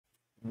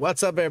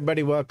What's up,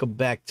 everybody? Welcome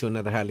back to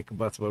another highly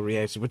combustible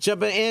reaction. We're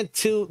jumping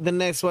into the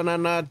next one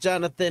on our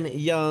Jonathan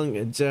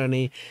Young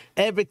journey.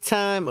 Every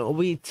time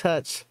we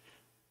touch,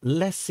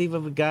 let's see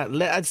what we got.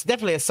 It's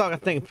definitely a song I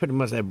think pretty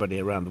much everybody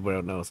around the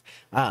world knows.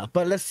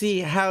 But let's see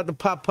how the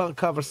pop punk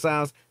cover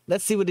sounds.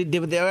 Let's see what he did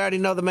with it. I already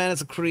know the man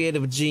is a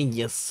creative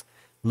genius,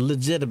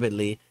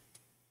 legitimately.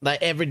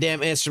 Like every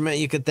damn instrument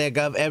you could think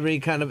of, every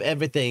kind of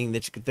everything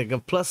that you could think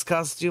of, plus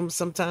costumes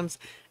sometimes.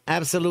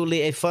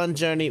 Absolutely a fun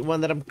journey, one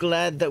that I'm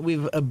glad that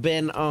we've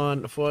been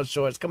on for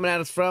sure. It's coming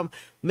at us from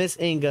Miss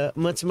Inga.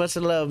 Much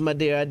love, my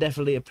dear. I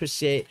definitely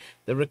appreciate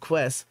the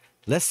request.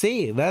 Let's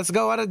see. Let's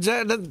go on a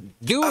journey. Let's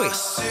do it. I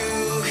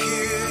still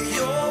hear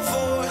your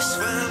voice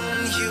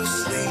when you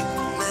sleep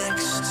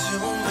next to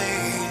me.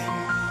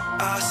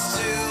 I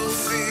still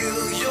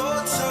feel your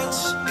touch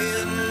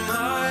in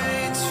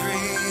my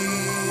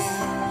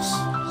dreams.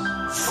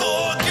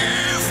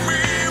 Forgive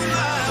me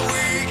my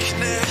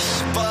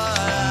weakness, but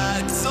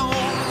I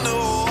don't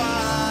know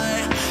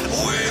why.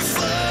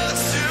 Without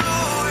you,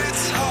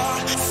 it's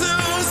hard to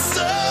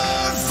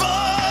survive.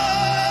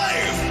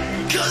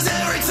 'Cause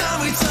every time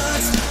we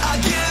touch, I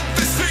get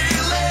this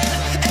feeling.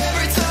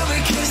 Every time we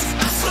kiss,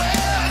 I swear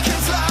I can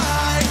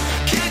fly.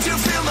 Can't you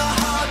feel my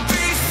heart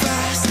beat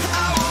fast?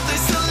 I want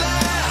this to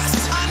last.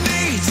 I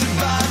need you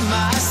by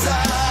my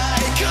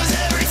side. 'Cause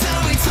every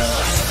time we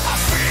touch, I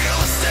feel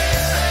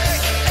ecstatic.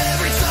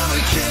 Every time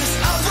we kiss,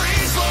 I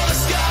reach for the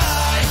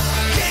sky.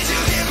 Can't you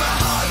hear my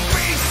heart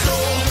beat so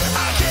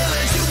I can't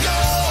let you go?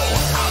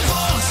 I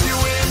want you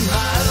in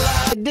my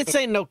life. This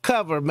ain't no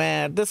cover,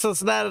 man. This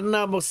is not a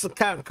normal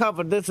kind of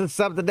cover. This is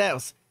something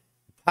else.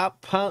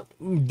 Pop punk.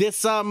 This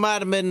song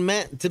might have been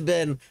meant to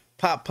be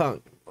pop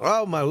punk.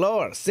 Oh my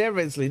lord,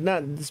 seriously,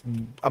 not this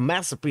a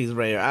masterpiece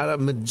right here.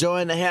 I'm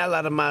enjoying the hell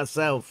out of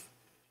myself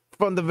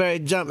from the very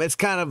jump. It's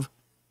kind of,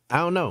 I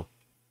don't know,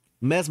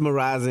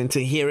 mesmerizing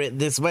to hear it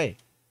this way.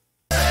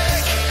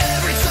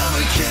 Every time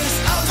we kiss,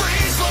 I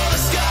reach for the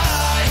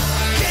sky.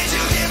 Can't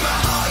you hear my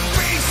heart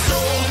beat so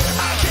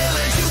I can't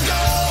let you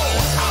go?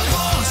 I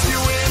want you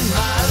in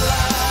my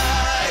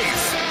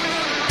life.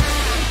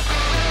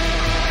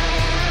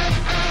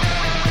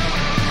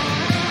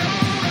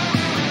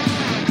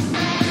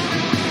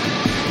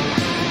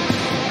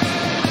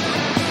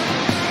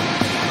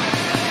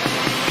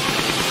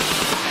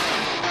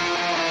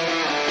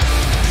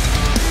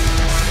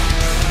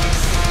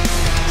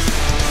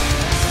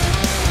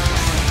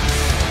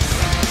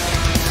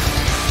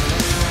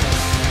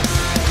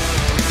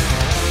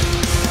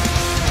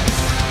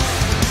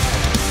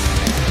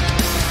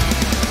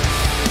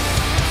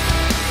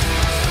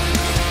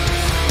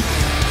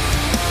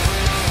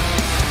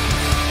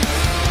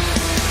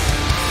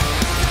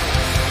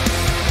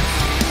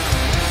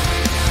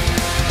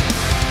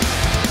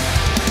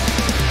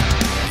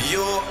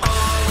 Your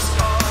arms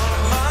are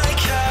my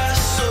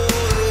castle,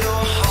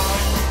 your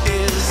heart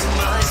is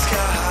my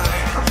sky.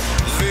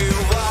 They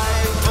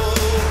wipe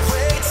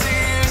away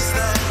tears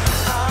that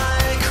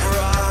I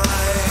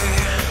cry.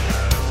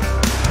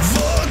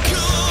 For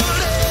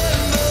good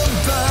and the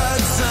bad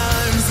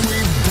times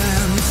we've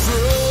been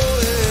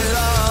through it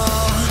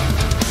all.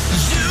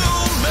 You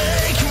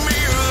make me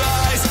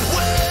rise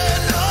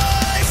when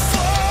I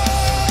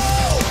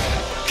fall.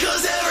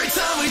 'Cause every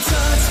time we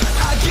touch,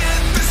 I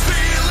get this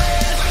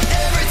feeling.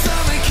 Every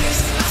time we kiss,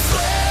 I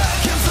swear I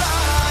can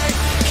fly.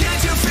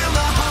 Can't you feel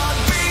my heart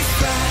beat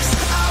fast?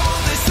 I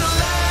want this to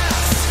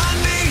last. I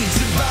need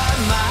you by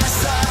my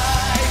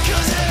side.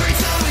 'Cause every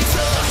time we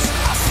touch,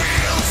 I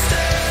feel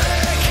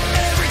ecstatic.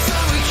 Every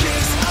time we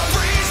kiss, I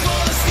reach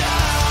for the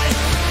sky.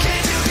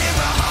 Can't you hear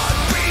my heart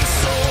beat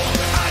so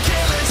I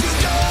can't let you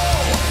go?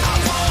 I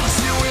want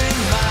you in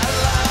my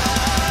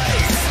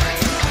life.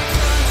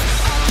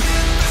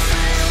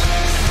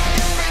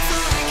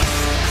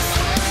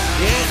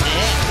 Yeah.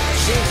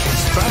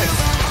 Jesus Christ.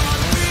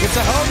 It's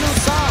a whole new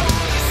song.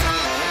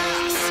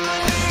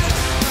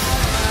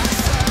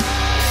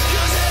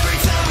 'Cause every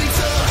time we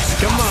touch,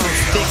 Come on,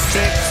 Stick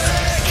Six.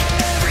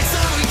 every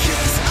time we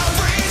kiss, I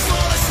reach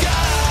for the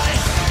sky.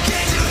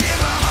 Can't you hear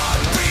my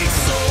heart beat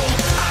so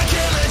I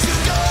can't let you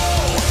go?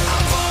 I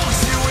want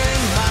you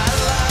in my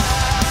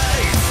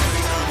life.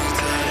 Every time we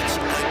touch,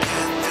 I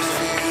get this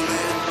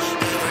feeling.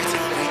 Every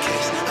time we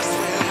kiss, I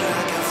swear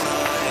I can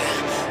fly.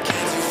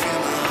 Can't you feel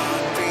my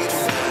heart beat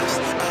fast?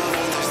 I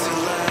want this to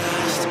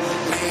last.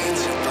 Need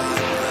you by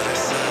my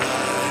side.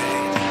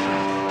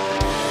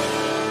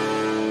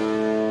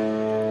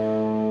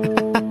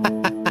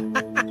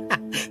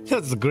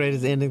 That's the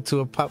greatest ending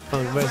to a pop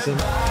punk version.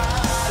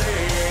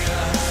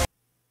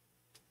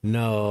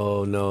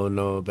 No,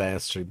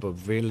 Backstreet, but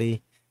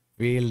really.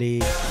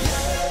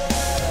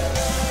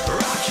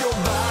 Rock your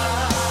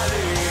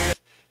body.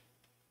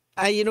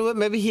 You know what?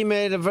 Maybe he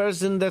made a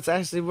version that's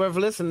actually worth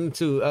listening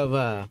to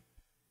of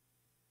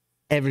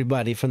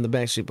everybody from the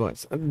Backstreet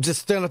Boys. I'm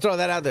just gonna throw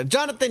that out there.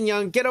 Jonathan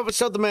Young, get over,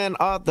 show the man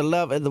all the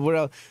love in the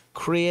world.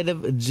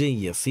 Creative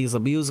genius. He's a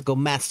musical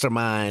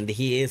mastermind.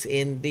 He is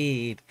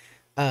indeed.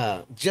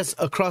 Just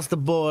across the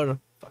board,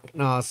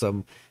 fucking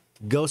awesome.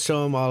 Go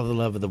show them all the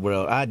love of the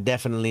world. I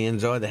definitely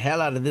enjoy the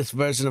hell out of this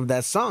version of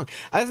that song.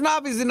 It's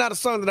obviously not a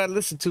song that I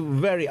listen to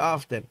very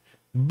often,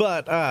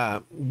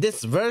 but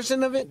this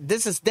version of it,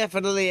 this is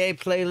definitely a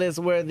playlist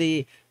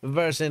worthy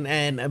version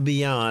and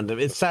beyond.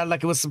 It sounded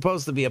like it was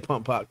supposed to be a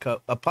pop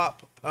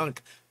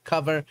punk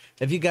cover.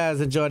 If you guys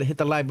enjoyed it, hit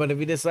the like button. If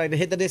you disliked it,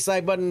 hit the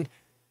dislike button.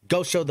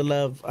 Go show the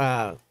love.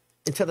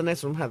 Until the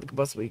next one, have the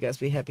combustible. You guys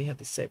be happy,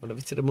 healthy, safe. I love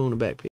you to the moon and back. Peace.